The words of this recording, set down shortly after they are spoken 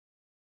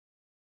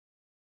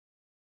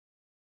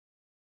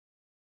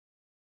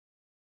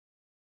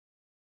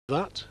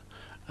that,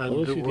 and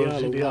Well, this is we're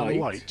in the the Isle of Isle of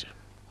Wight, Wight.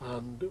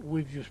 and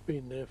we've just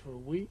been there for a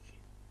week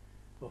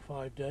or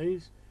 5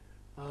 days,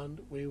 and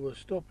we were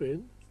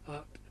stopping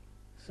at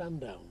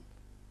Sandown.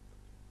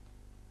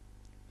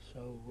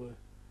 So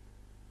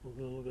we're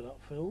going to look at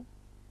that film.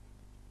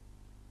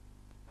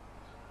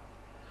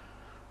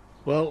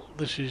 Well,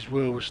 this is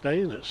where we're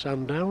staying at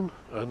Sandown,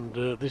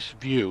 and this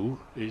view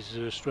is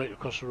straight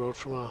across the road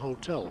from our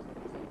hotel,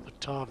 the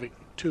Tarvik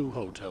 2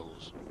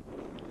 hotels.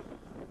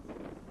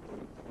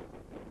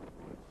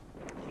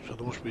 So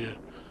there must be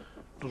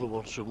another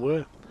one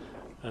somewhere,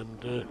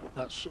 and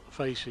that's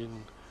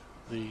facing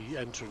the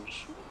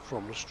entrance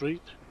from the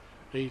street.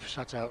 Eve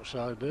sat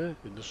outside there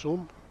in the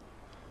sun.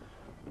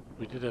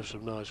 We did have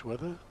some nice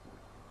weather.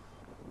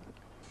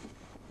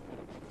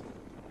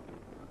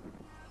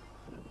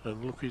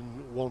 And looking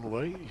one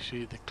way, you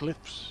see the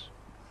cliffs.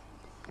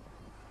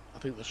 I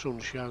think the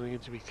sun's shining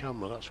into my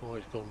camera, that's why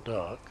it's gone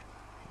dark.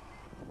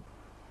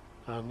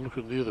 And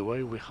looking the other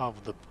way, we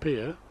have the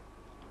pier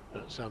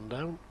at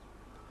Sandown.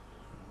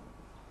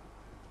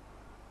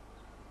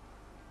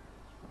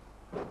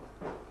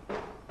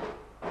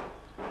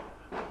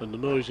 And the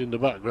noise in the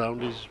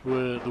background is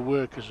where the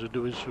workers are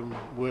doing some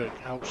work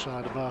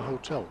outside of our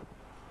hotel.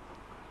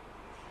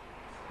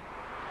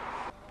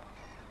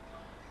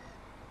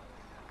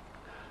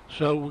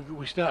 So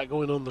we start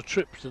going on the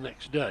trip the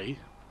next day,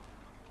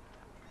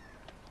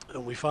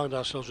 and we find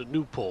ourselves at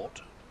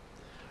Newport,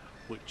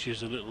 which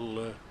is a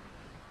little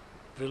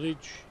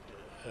village.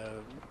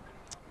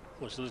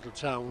 Well, it's a little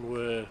town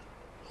where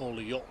all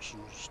the yachts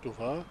and stuff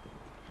are.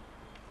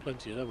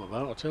 Plenty of them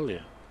about, I tell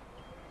you.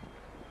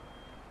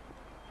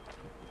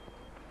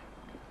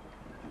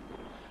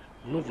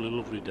 Lovely,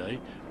 lovely day,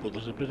 but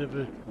there's a bit of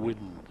a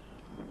wind,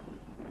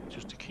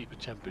 just to keep the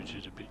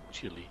temperatures a bit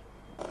chilly.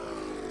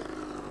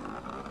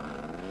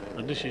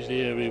 And this is the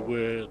area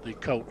where the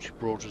coach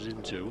brought us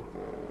into.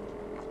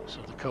 So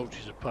the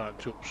coaches are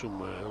parked up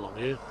somewhere along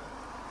here.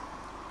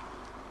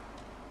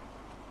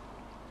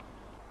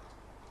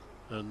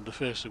 And the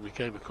first thing we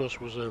came across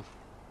was a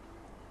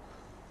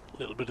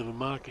little bit of a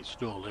market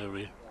stall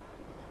area.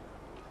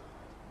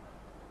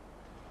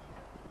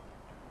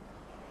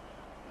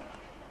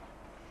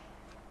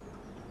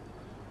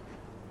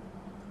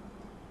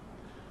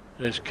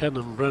 There's Ken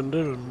and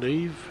Brenda and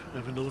Eve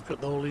having a look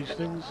at all these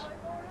things.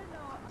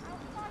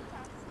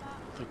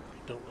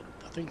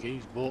 I think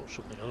Eve bought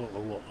something, I don't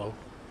know what though.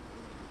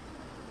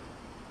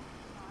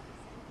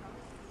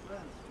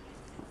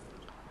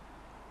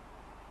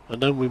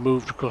 And then we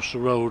moved across the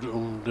road,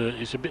 and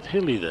it's a bit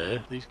hilly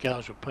there. These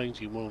guys were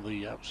painting one of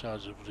the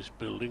outsides of this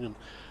building, and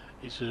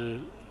it's a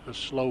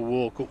slow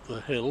walk up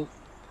the hill.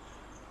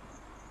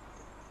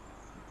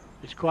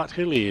 It's quite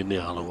hilly in the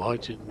Isle of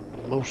Wight in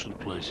most of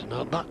the places.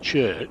 Now that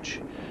church,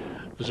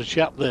 there's a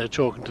chap there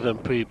talking to them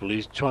people.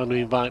 He's trying to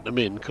invite them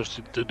in because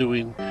they're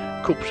doing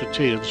cups of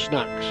tea and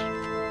snacks.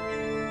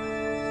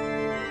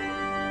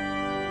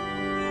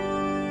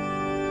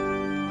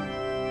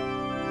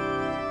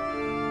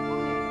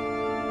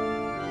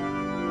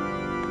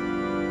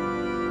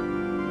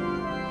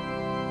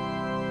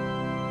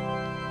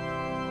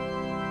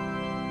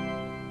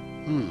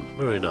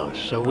 Very nice.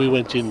 So we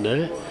went in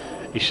there.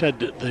 He said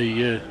that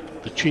the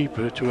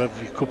cheaper to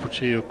have your cup of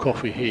tea or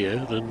coffee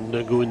here than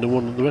go in the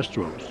one in the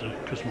restaurants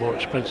because it's more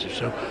expensive.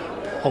 So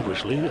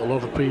obviously a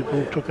lot of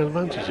people took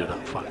advantage of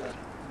that fact.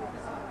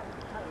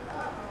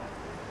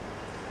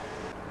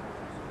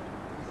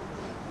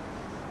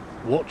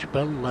 Watch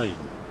Bell Lane.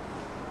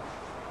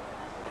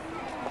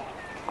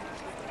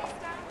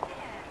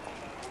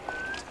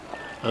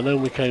 And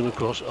then we came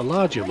across a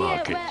larger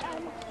market.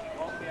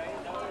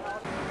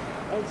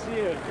 I'll see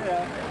you.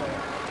 Yeah.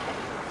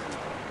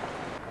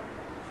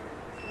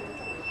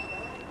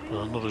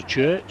 Another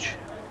church.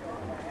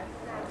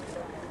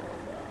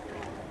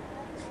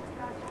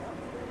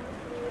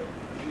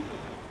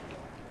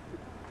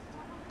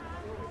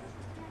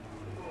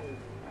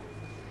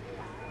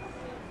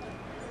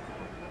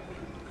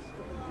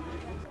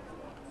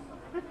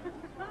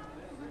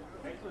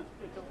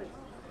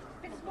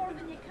 Bit smaller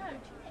than your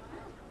coat.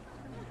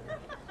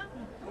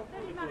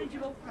 Very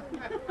manageable.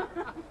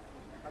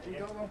 Have you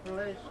got one for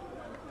Liz?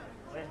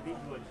 Where's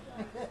Beechwood?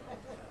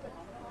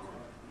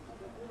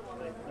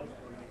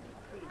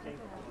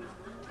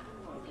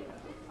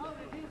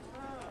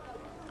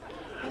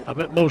 I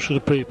bet most of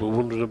the people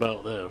wondering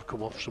about there have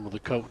come off some of the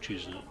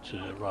coaches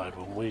that arrived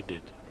when we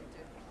did.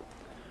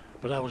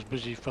 But I was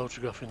busy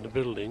photographing the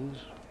buildings.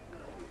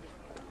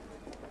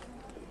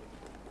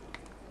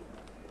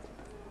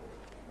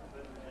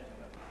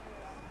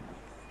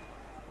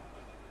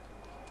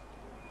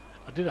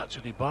 I did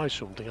actually buy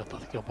something. I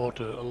think I bought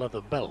a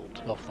leather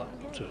belt off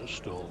that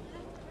stall.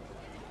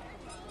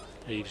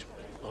 I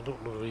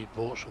don't know if he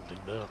bought something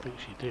there. I think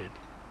she did.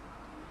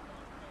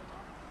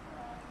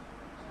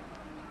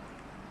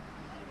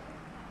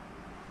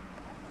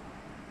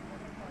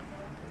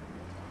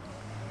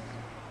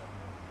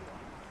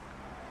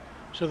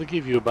 So they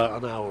give you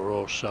about an hour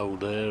or so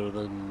there, and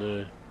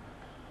then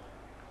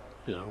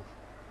you know,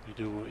 you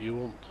do what you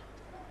want.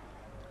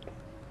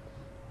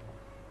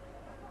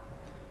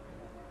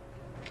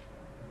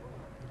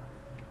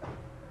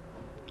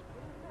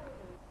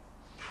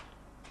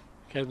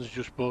 Ken's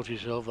just bought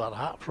himself that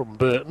hat from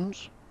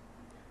Burton's.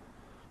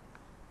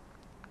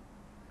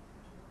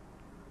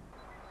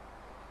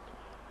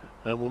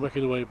 And we're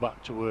making our way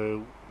back to where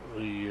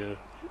the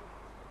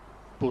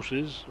bus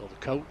is, or the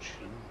coach,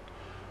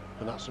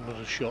 and that's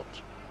another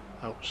shot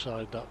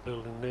outside that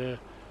building there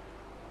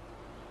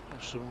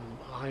of some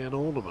iron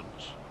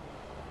ornaments.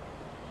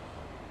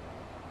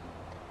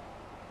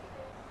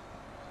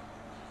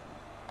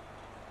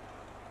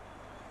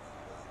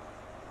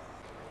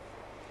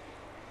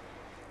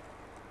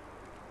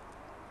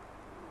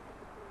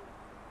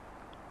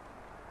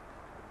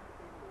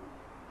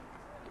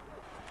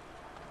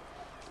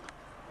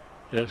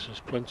 Yes, there's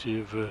plenty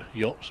of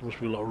yachts. There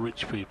must be a lot of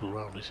rich people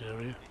around this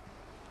area.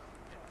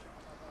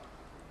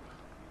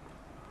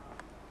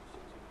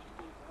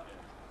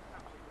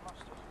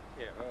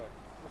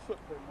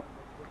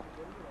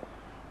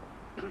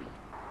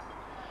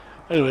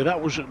 Anyway,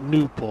 that was at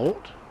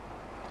Newport,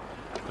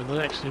 and the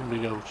next thing we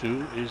go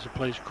to is a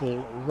place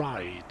called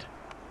Ryde,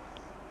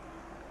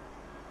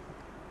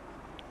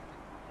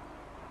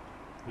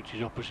 which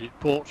is opposite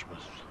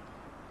Portsmouth.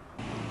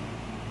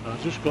 I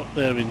just got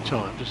there in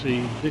time to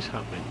see this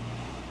happening.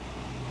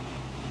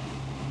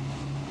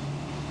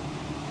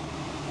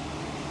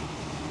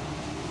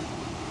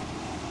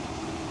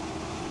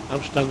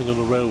 I'm standing on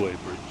a railway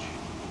bridge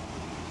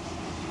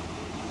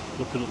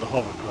looking at the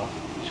hovercraft.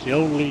 It's the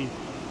only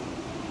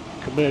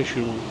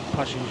commercial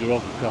passenger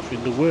hovercraft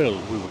in the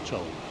world, we were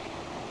told,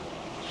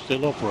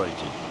 still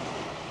operating.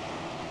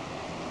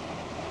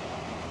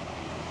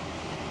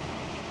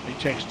 It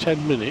takes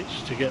 10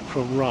 minutes to get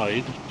from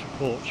Ryde to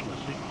Portsmouth.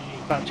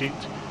 In fact, it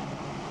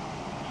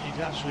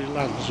actually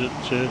lands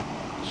at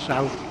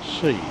South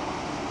Sea.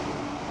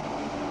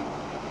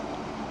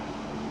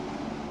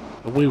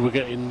 And we were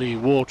getting the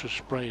water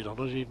sprayed on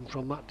us even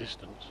from that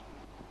distance.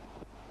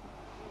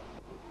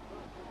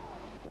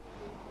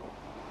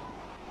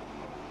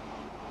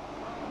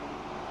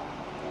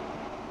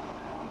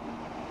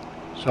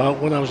 So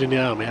when I was in the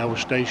army, I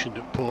was stationed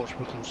at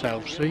Portsmouth and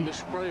South Sea. The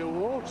spray of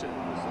water.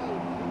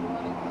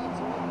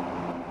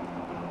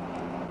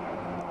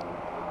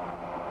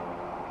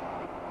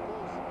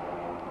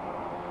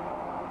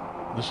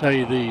 They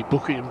say the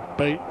bucket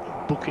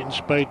and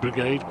spade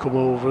brigade come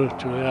over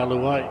to the Isle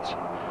of Wight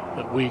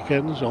at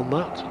weekends on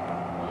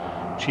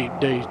that cheap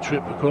day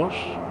trip across.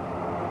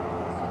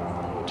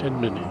 10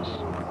 minutes.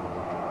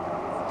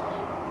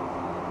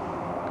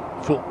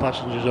 Foot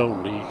passengers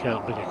only, you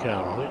can't bring a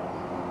car on it.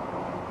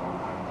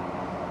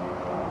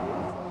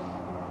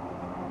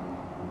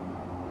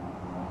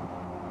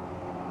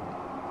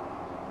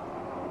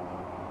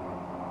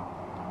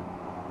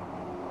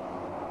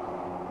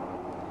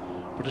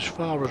 But as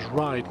far as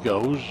Ryde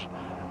goes,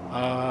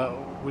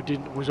 we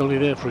was only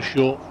there for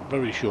a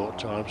very short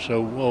time.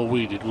 So all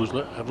we did was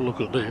have a look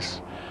at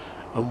this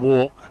and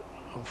walk,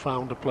 and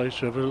found a place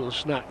to have a little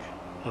snack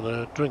and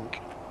a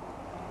drink.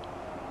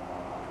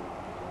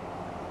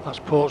 That's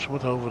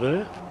Portsmouth over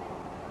there.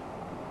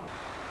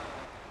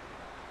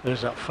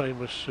 There's that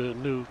famous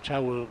new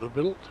tower that they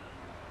built.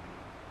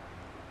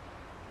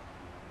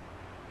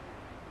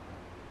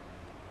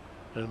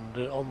 And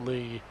on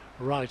the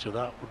right of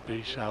that would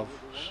be South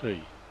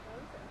Sea.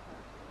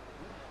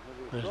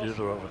 There's the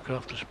other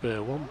hovercraft, the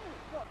spare one.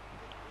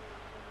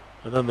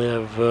 And then they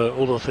have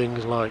other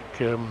things like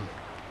that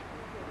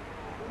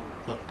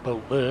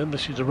boat there. And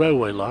this is a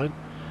railway line.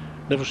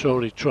 Never saw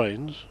any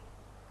trains.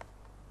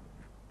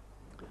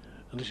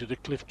 And this is a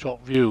cliff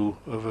top view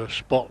of a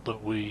spot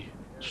that we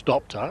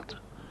stopped at.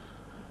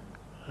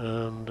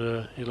 And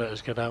he let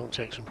us get out and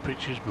take some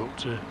pictures,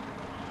 but a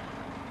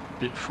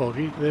bit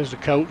foggy. There's the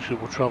coach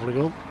that we're travelling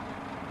on.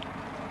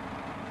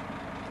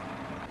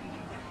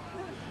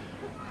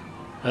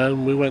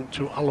 And we went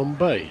to Allen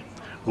Bay,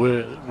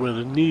 where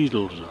the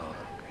Needles are,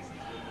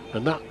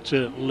 and that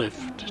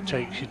lift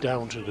takes you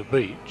down to the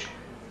beach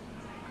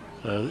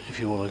if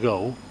you want to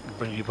go, and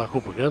bring you back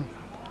up again.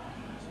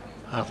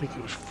 I think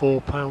it was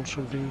 £4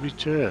 something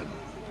return.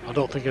 I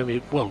don't think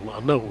any, well,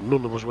 I know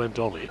none of us went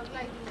on it,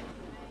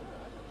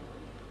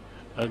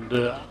 and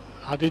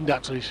I didn't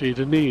actually see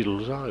the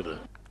Needles either,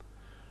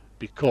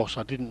 because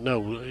I didn't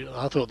know.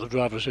 I thought the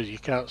driver said you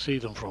can't see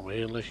them from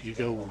here unless you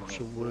go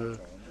somewhere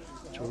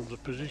to another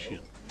position.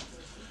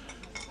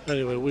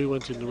 Anyway, we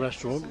went in the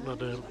restaurant and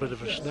had a bit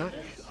of a snack.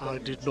 I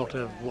did not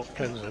have what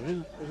Ken's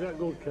having. Is that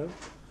good, Ken?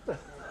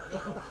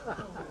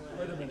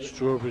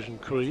 Strawberries and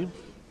cream.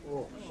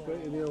 Oh,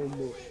 straight in the old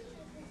mush.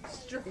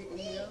 Straight in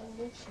the old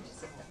mush.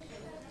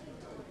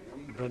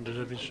 Brenda's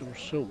having some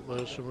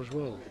as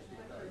well.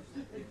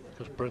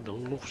 Because Brenda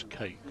loves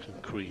cakes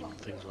and cream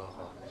and things like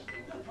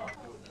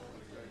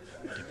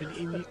that. Dipping it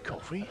in your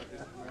coffee?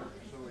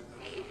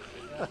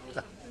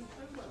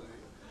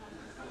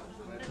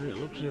 Yeah, it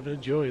looks as if they're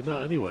enjoying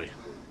that anyway.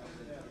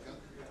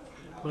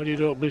 Well, you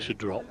don't miss a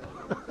drop.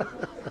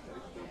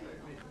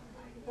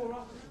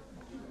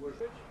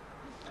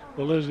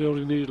 Well, there's the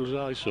only Needles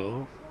I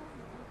saw,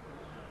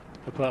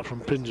 apart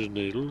from pins and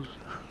needles.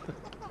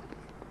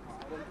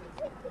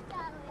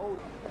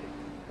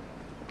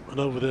 And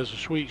over there's a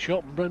sweet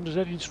shop, and Brenda's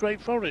heading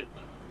straight for it.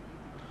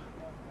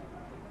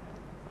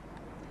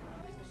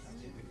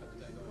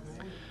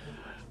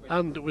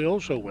 And we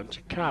also went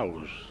to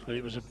Cows.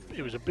 It was a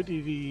bit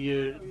of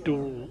the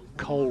dull,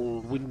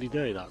 cold, windy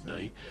day that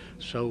day.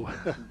 So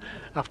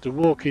after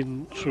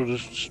walking through the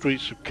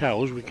streets of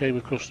Cows, we came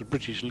across the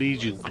British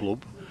Legion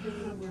Club,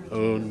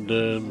 and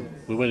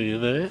we went in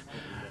there,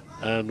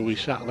 and we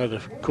sat and had a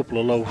couple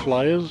of low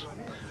flyers,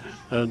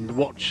 and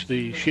watched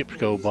the ships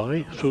go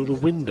by through the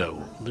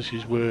window. This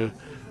is where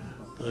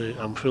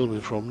I'm filming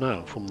from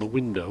now, from the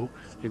window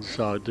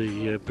inside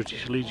the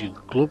British Legion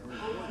Club,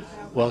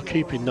 while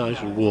keeping nice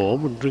and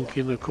warm and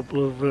drinking a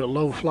couple of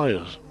low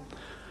flyers.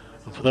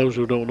 And for those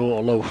who don't know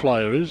what a low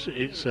flyer is,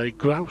 it's a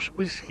grouse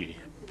whisky.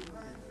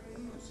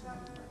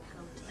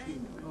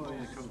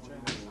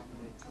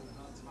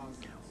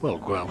 Well,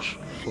 grouse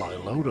fly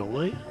low, don't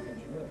they?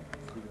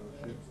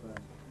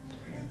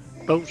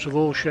 Boats of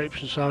all shapes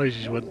and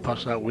sizes went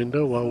past that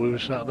window while we were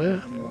sat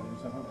there.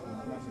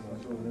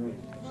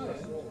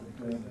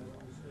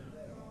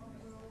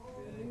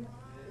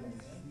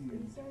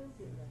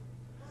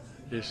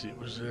 Yes, it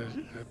was a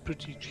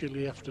pretty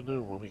chilly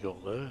afternoon when we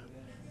got there.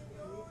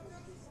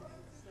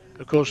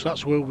 Of course,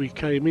 that's where we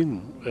came in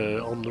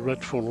on the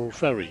Red Funnel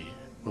ferry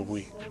when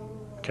we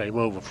came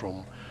over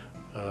from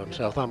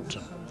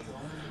Southampton.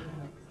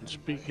 And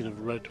speaking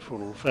of Red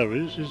Funnel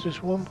ferries, is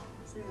this one?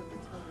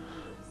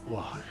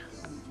 Why,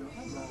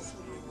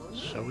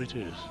 so it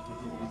is.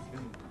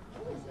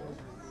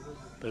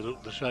 They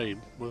look the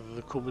same, whether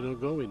they're coming or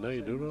going,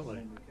 they do, don't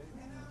they?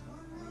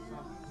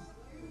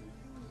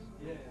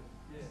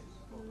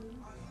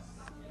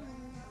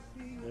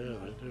 Yeah,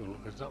 they do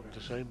look exactly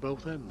the same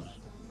both ends.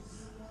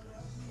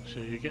 So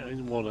you get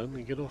in one end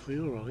and get off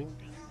the other, I think.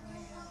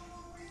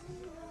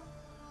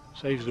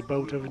 Saves the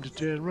boat having to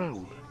turn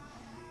round.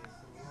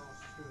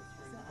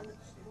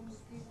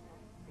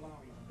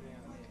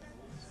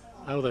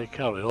 How they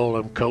carry all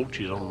them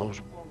coaches on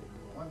those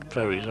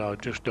ferries, I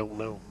just don't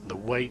know. The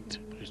weight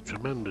is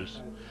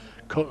tremendous.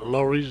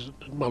 Lorries,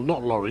 well,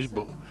 not lorries,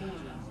 but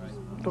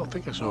I don't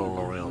think I saw a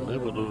lorry on there,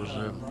 but there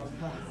was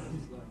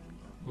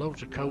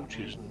loads of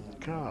coaches and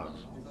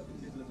cars.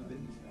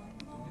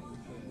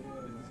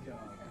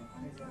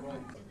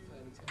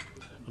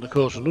 And of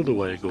course another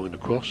way of going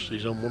across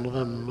is on one of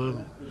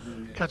them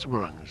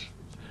catamarans.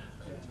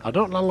 I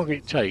don't know how long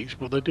it takes,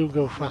 but they do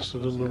go faster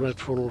than the Red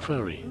Funnel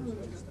ferry.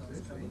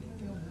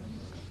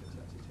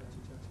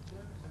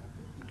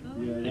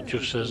 It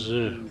just says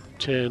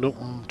turn up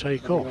and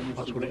take off.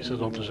 That's what it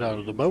says on the side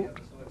of the boat.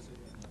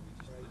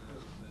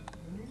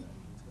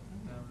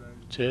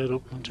 Turn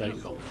up and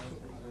take off.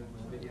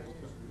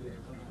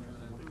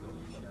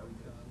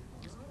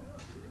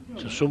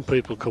 So some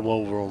people come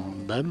over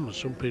on them, and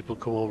some people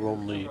come over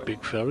on the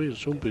big ferry, and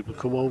some people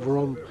come over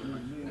on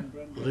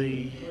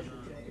the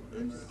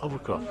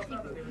hovercraft.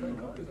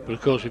 But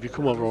of course if you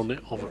come over on the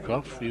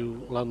hovercraft,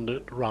 you land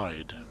at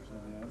Ryde.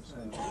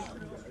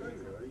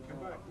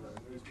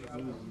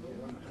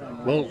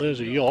 Well, there's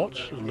a yacht,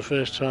 and the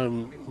first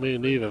time me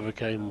and Eve ever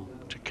came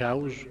to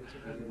Cows,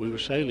 we were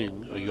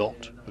sailing a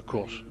yacht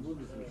across,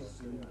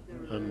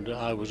 and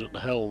I was at the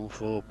helm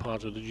for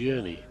part of the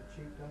journey.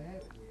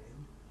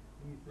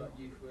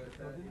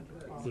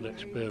 Good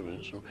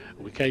experience.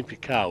 We came to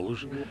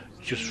Cows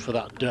just for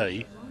that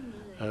day,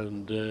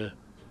 and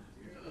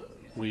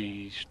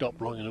we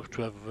stopped long enough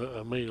to have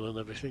a meal and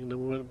everything, and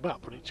then we went back,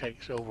 but it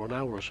takes over an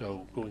hour or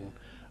so going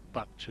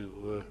back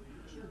to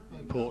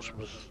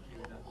Portsmouth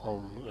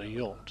on a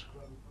yacht.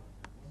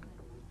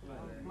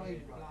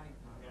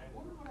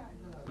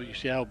 But you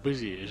see how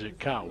busy it is at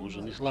Cows,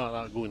 and it's like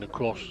that going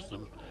across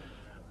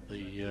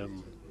the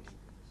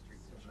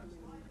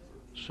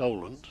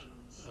Solent,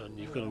 and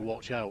you've got to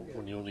watch out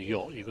when you're on a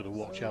yacht. You've got to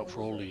watch out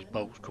for all these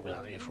boats coming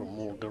at you from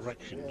all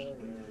directions.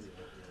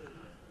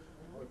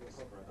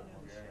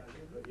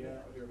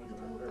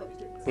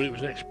 But it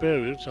was an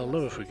experience I'll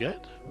never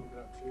forget,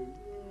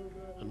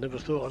 and never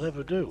thought I'd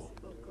ever do.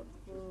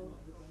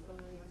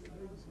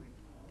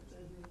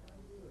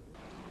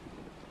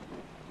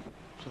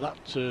 So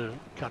that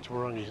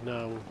catamaran is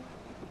now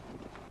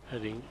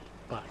heading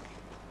back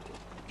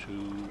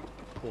to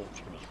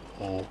Portsmouth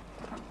or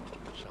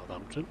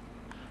Southampton.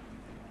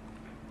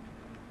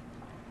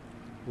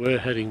 We're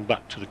heading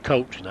back to the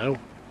coach now.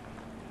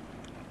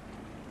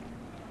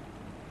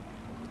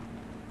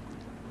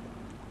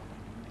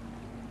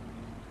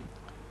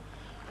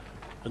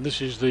 And this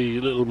is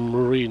the little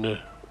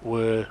marina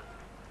where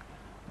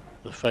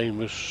the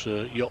famous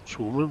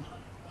yachtswoman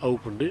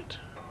opened it.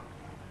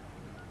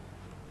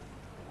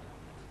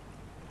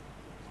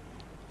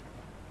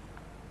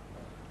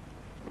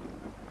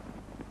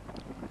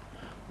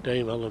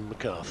 Dame Ellen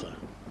MacArthur.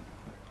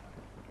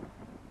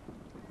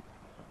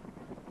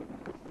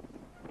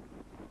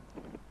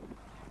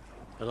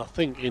 And I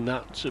think in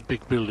that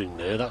big building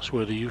there, that's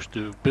where they used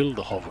to build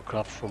the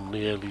hovercraft from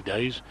the early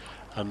days,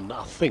 and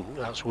I think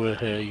that's where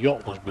her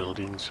yacht was built,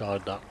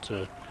 inside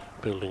that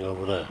building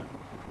over there.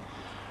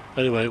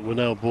 Anyway, we're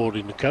now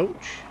boarding the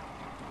coach.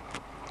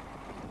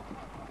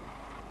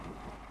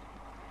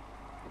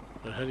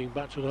 We're heading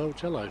back to the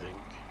hotel, I think.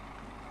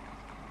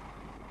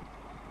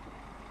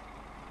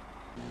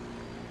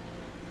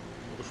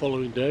 The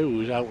following day we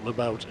was out and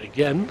about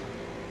again.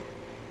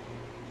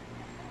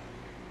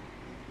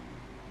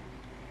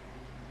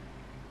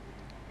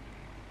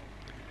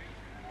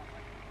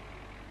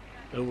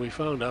 And we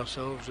found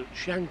ourselves at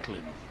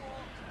Shanklin.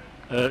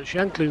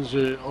 Shanklin's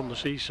on the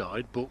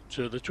seaside, but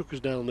they took us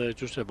down there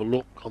just to have a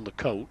look on the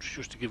coach,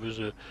 just to give us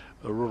a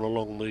run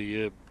along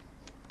the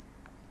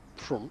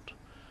front.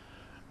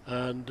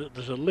 And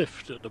there's a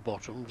lift at the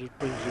bottom that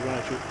brings you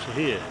right up to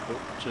here,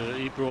 but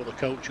he brought the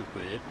coach up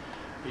here.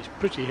 It's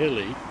pretty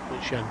hilly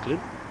at Shanklin,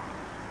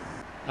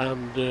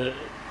 and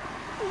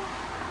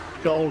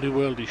got all the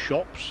worldy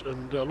shops,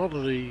 and a lot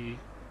of the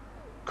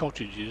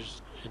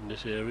cottages in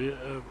this area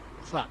are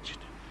thatched.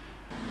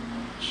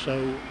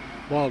 So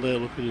while they're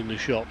looking in the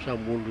shops,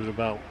 I'm wandering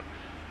about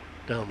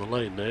down the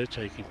lane there,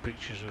 taking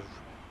pictures of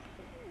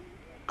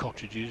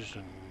cottages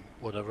and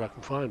whatever I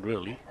can find,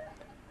 really.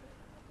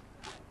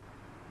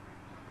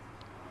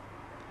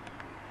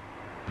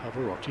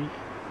 Pavarotti.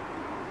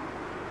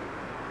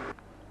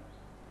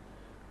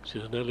 See,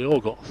 they've nearly all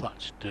got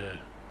thatched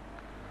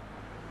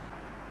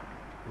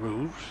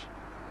roofs.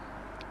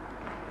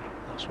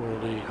 That's one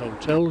of the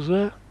hotels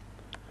there.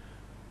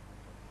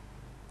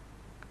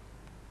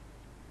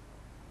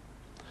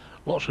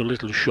 Lots of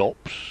little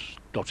shops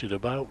dotted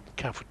about,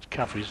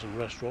 cafes and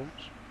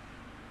restaurants.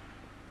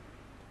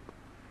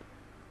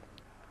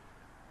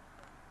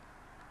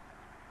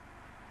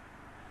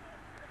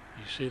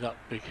 You see that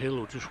big hill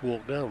or just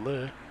walk down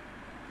there.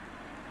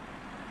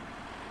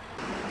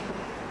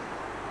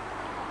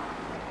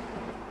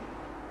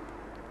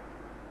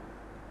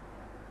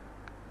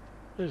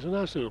 There's a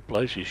nice little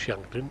place in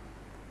Shanklin.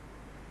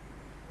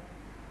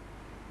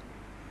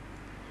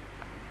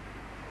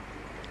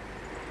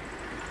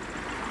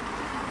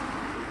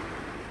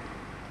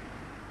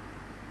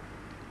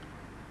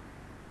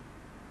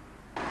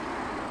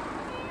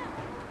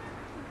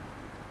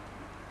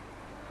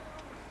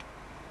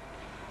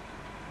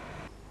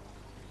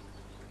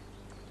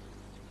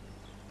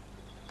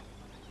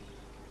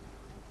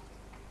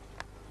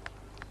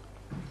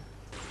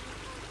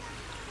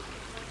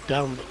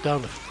 Down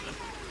a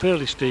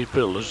fairly steep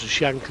hill there's a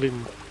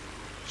Shanklin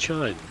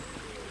Chine,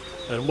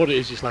 and what it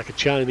is, it's like a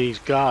Chinese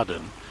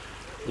garden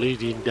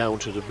leading down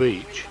to the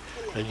beach,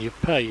 and you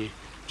pay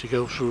to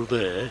go through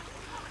there.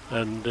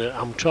 And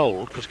I'm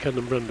told, because Ken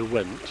and Brenda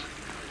went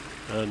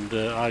and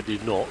I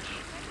did not,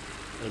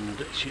 and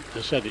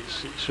they said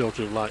it's sort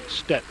of like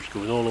steps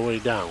going all the way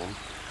down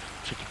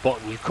to the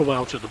bottom. You come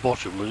out at the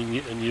bottom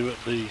and you're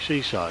at the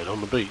seaside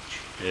on the beach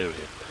area.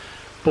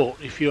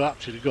 But if you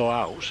actually go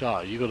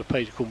outside, you've got to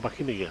pay to come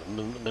back in again,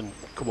 and then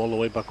come all the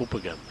way back up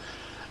again.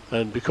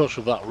 And because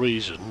of that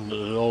reason,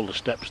 all the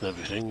steps and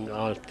everything,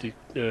 I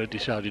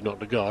decided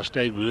not to go. I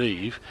stayed with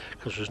Eve,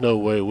 because there's no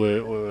way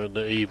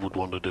that Eve would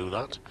want to do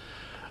that.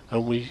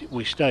 And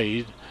we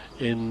stayed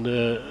in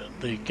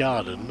the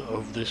garden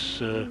of this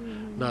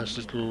nice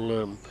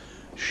little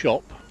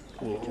shop,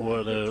 or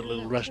a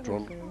little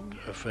restaurant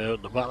affair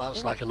at the back.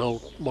 That's like an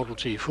old Model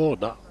T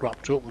Ford, that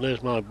wrapped up, and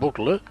there's my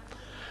butler,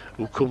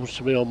 who comes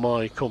to me on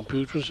my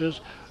computer and says,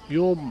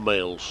 "Your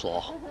mail,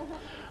 sir."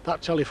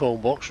 That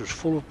telephone box was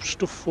full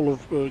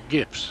of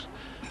gifts,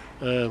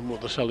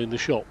 what they sell in the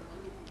shop.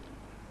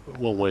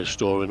 One way of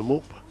storing them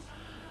up.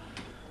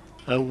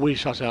 And we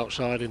sat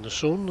outside in the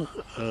sun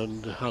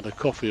and had a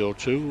coffee or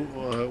two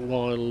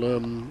while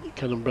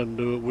Ken and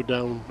Brenda were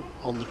down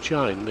on the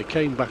Chine. They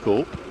came back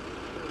up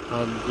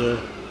and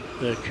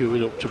they're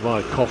queuing up to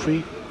buy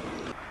coffee.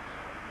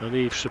 And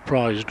Eve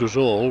surprised us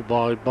all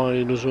by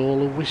buying us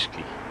all a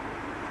whiskey.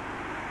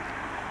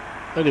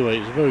 Anyway,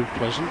 it's very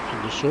pleasant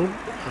in the sun,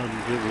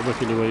 and we're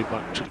making our way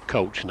back to the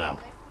coach now.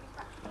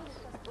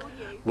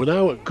 We're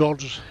now at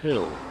God's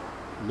Hill,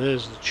 and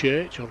there's the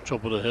church on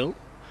top of the hill.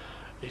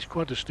 It's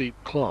quite a steep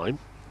climb,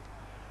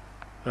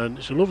 and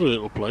it's a lovely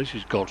little place,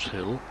 it's God's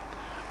Hill.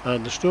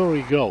 And the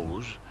story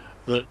goes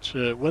that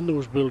when they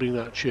was building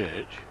that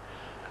church,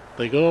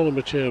 they got all the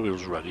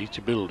materials ready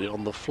to build it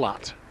on the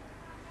flat.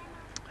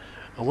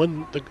 And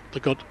when they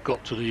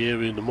got to the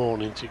area in the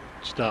morning to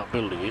start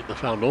building it, they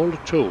found all the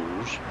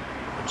tools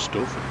and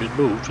stuff had been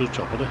moved to the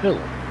top of the hill.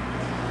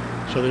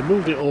 So they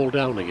moved it all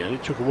down again.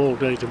 It took them all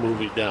day to move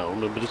it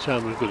down, and by the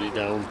time we got it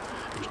down,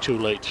 it was too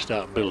late to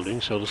start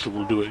building, so they said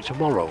we'll do it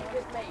tomorrow.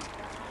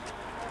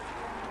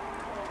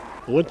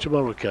 But when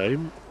tomorrow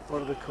came, What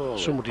do they call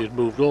somebody had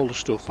moved all the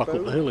stuff back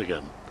up the hill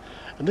again.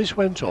 And this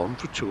went on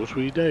for 2 or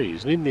 3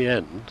 days, and in the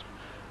end,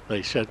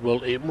 they said,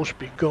 well, it must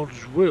be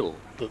God's will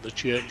that the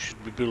church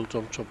should be built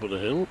on top of the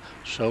hill,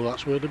 so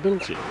that's where they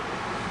built it.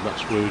 And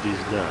that's where it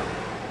is now.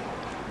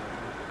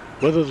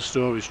 Whether the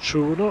story is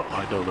true or not,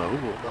 I don't know,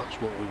 but that's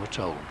what we were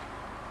told.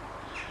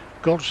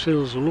 God's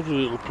Hill is a lovely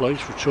little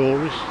place for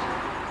tourists.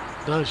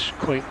 Nice,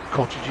 quaint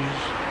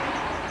cottages,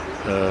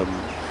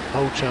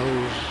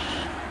 hotels,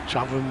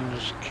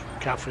 taverns,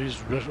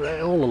 cafes,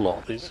 all a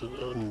lot. It's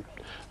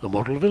a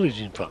model village,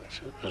 in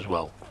fact, as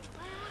well.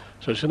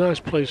 So it's a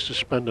nice place to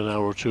spend an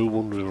hour or two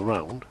wandering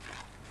around,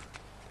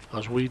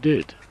 as we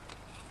did.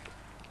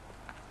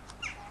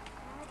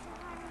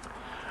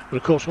 But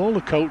of course all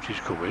the coaches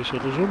come here, so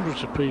there's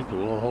hundreds of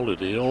people on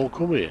holiday all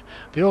come here.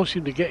 They all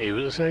seem to get here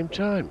at the same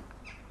time.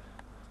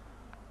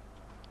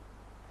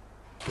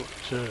 But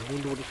I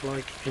wonder what it's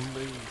like in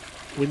the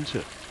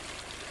winter.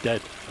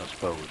 Dead, I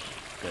suppose.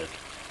 Dead.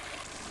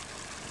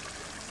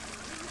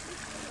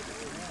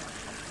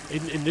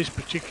 In this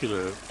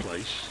particular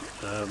place,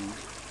 I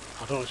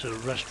don't know if it's a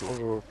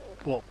restaurant or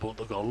what, but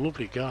they've got a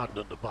lovely garden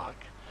at the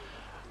back.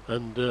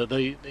 And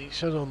they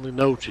said on the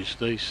notice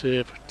they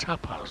serve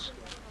tapas.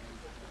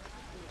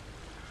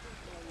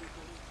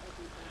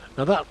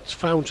 Now that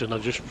fountain I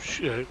just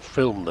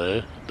filmed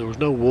there was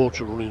no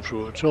water running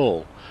through it at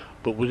all.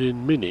 But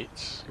within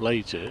minutes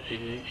later,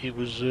 it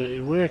was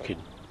working.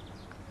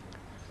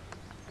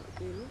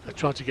 I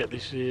tried to get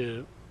this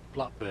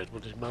blackbird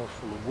with his mouth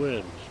full of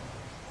worms.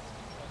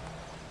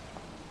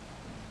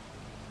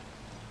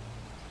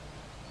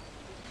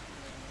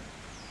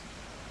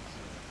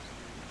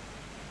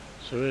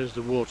 So here's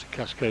the water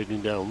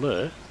cascading down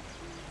there.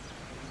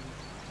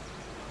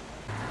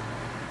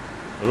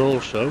 And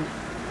also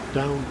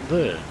down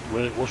there,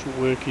 where it wasn't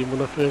working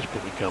when I first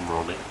put the camera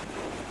on it.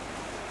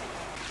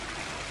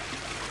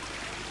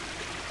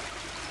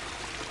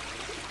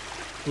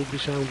 Lovely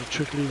sound of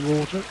trickling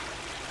water.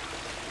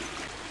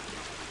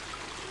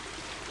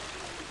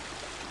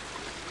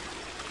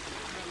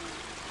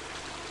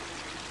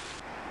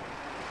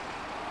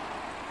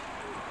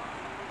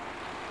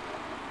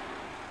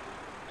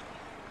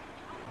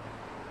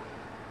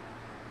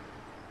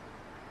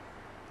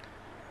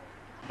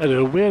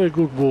 Anyway, we had a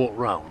good walk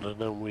round and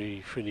then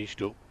we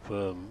finished up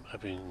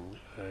having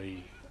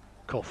a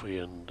coffee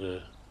and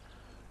a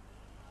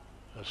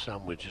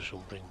sandwich or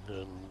something,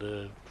 and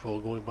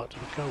before going back to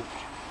the coach.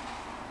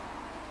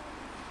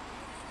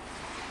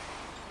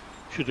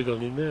 Should have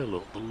gone in there,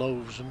 look, the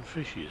loaves and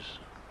fishes.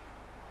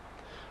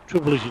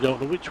 Trouble is you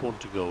don't know which one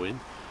to go in,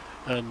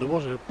 and there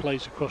was a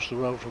place across the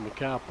road from the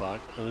car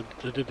park and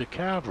they did a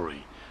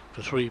carvery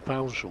for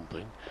 £3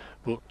 something.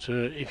 But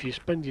if you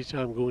spend your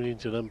time going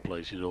into them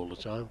places all the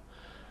time,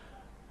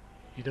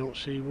 you don't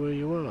see where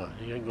you are.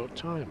 You ain't got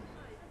time.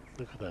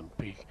 Look at them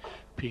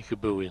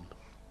peekabooing.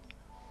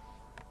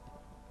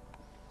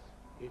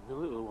 Even the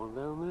little one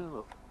down there,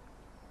 look.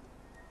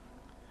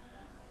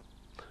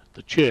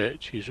 The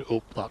church is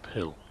up that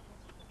hill.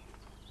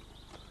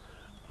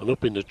 And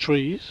up in the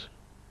trees,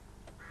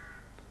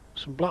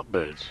 some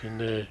blackbirds in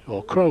there,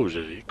 or crows,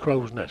 is it?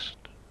 Crow's nest,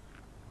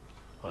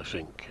 I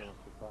think.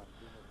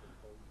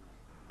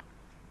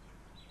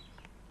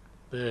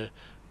 They're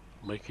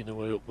making their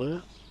way up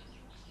there.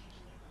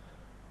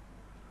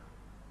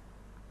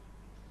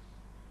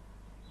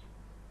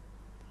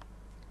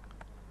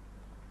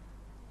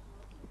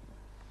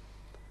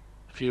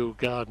 A few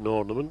garden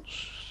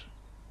ornaments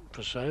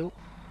for sale.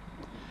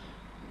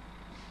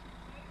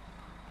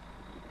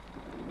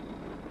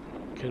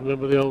 Can you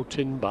remember the old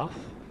tin bath?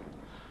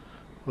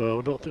 Well,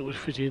 I don't think we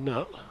fit in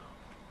that.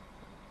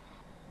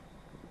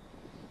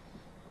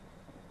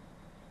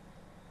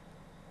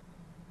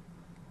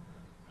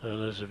 And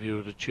there's a view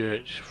of the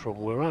church from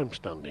where I'm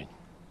standing.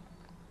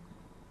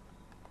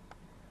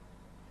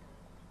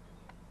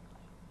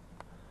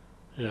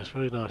 Yes,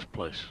 very nice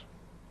place.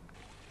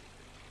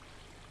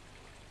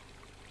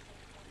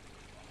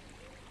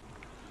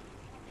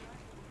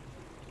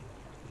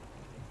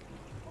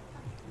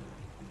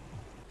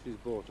 She's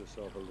bought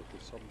herself a little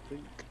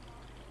something.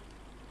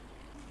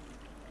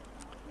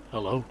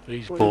 Hello,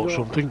 he's What bought you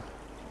got? something.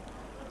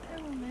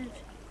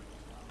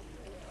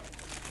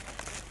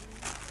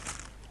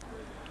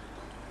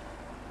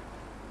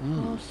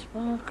 Oh,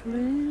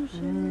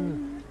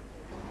 sparkling.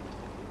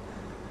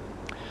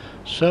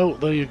 So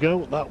there you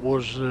go, that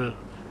was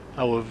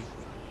our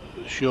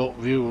short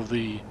view of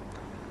the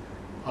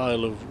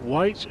Isle of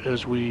Wight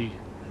as we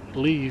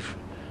leave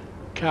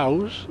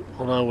Cowes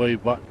on our way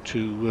back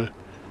to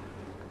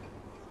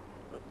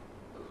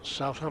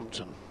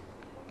Southampton.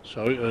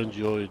 So I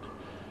enjoyed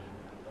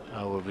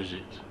our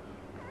visit.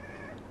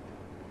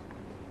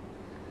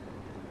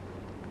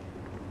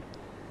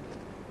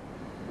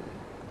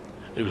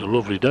 It was a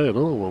lovely day and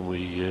all when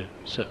we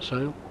set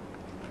sail.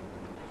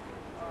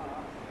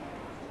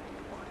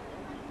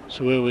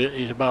 So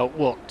it's about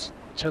what,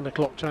 10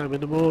 o'clock time in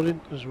the morning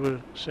as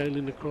we're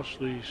sailing across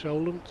the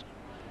Solent.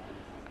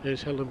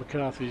 There's Helen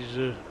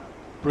McCarthy's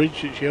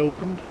bridge that she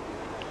opened,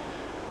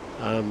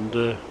 and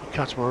a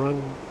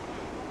catamaran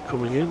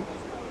coming in.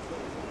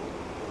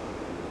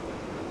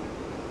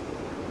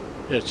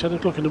 Yeah, 10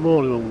 o'clock in the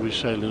morning when we were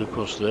sailing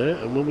across there,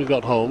 and when we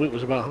got home it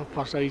was about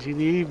 8:30 in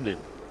the evening.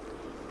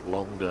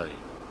 Long day.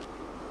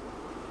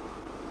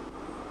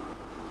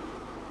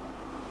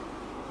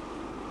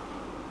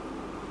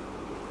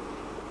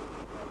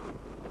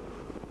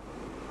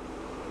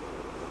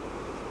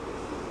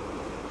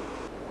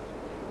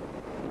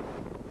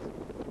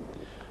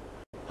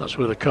 That's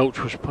where the coach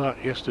was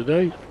parked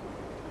yesterday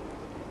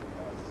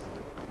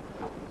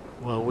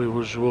while we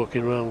was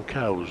walking around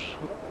Cowes.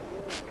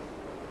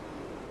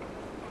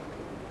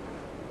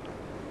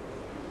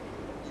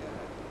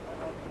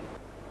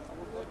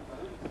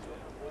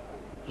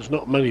 There's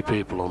not many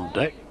people on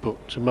deck,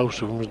 but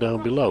most of them are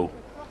down below,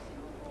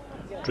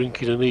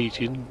 drinking and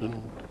eating and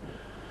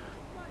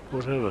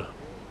whatever.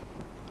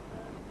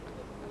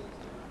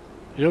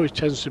 It always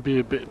tends to be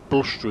a bit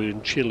blustery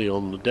and chilly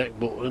on the deck,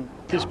 but in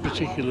this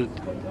particular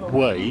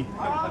way,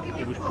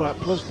 it was quite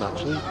pleasant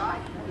actually.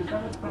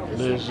 And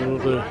there's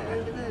another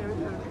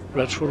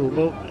red funnel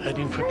boat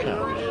heading for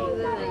Cowes.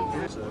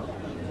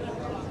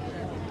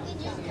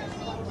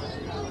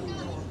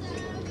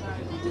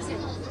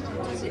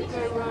 Does it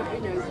go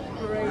right,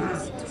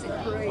 parades? Does it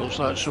parade? Looks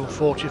like some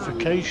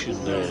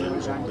fortification there on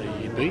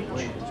the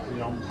beach.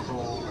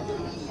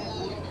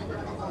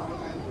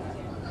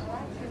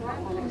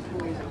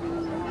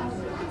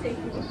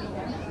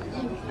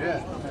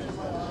 Yeah.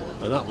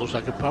 And that looks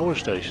like a power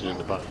station in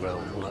the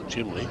background on that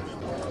chimney.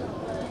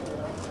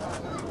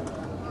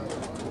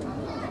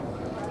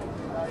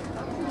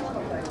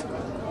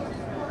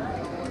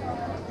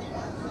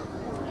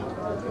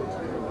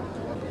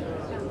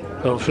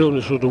 I'm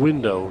filming through the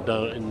window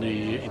down in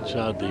the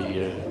inside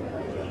the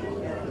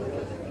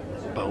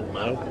boat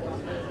now.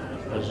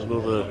 There's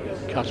another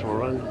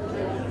catamaran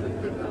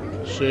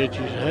surges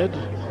ahead.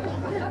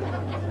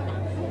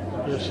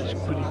 This is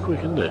pretty quick,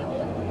 isn't it?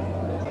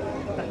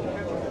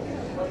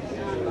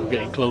 We're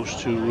getting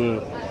close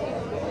to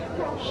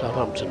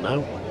Southampton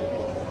now.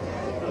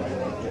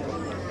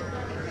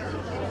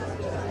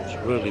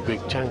 Some really big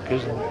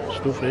tankers and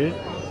stuff here.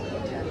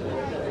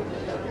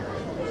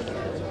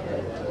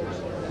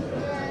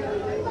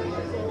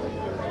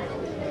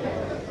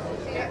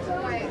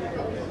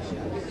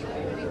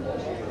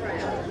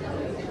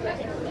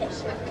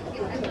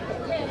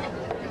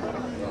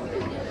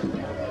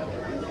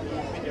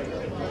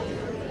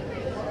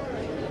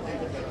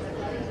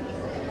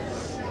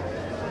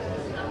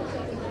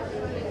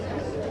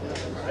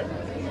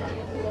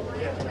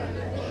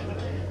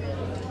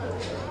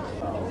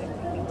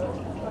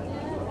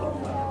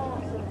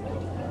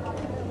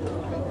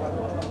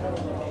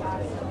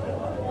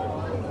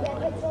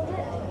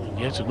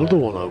 Yet another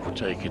one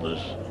overtaking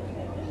us.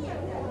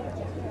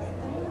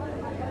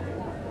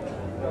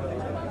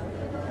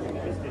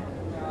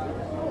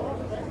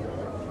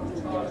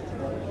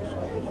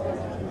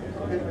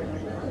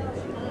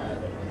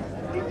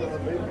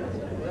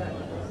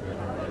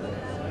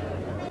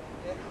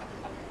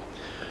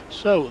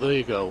 So there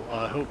you go.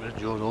 I hope you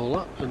enjoyed all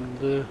that,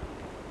 and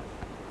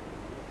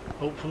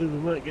hopefully we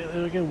might get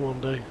there again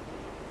one day.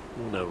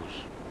 Who knows?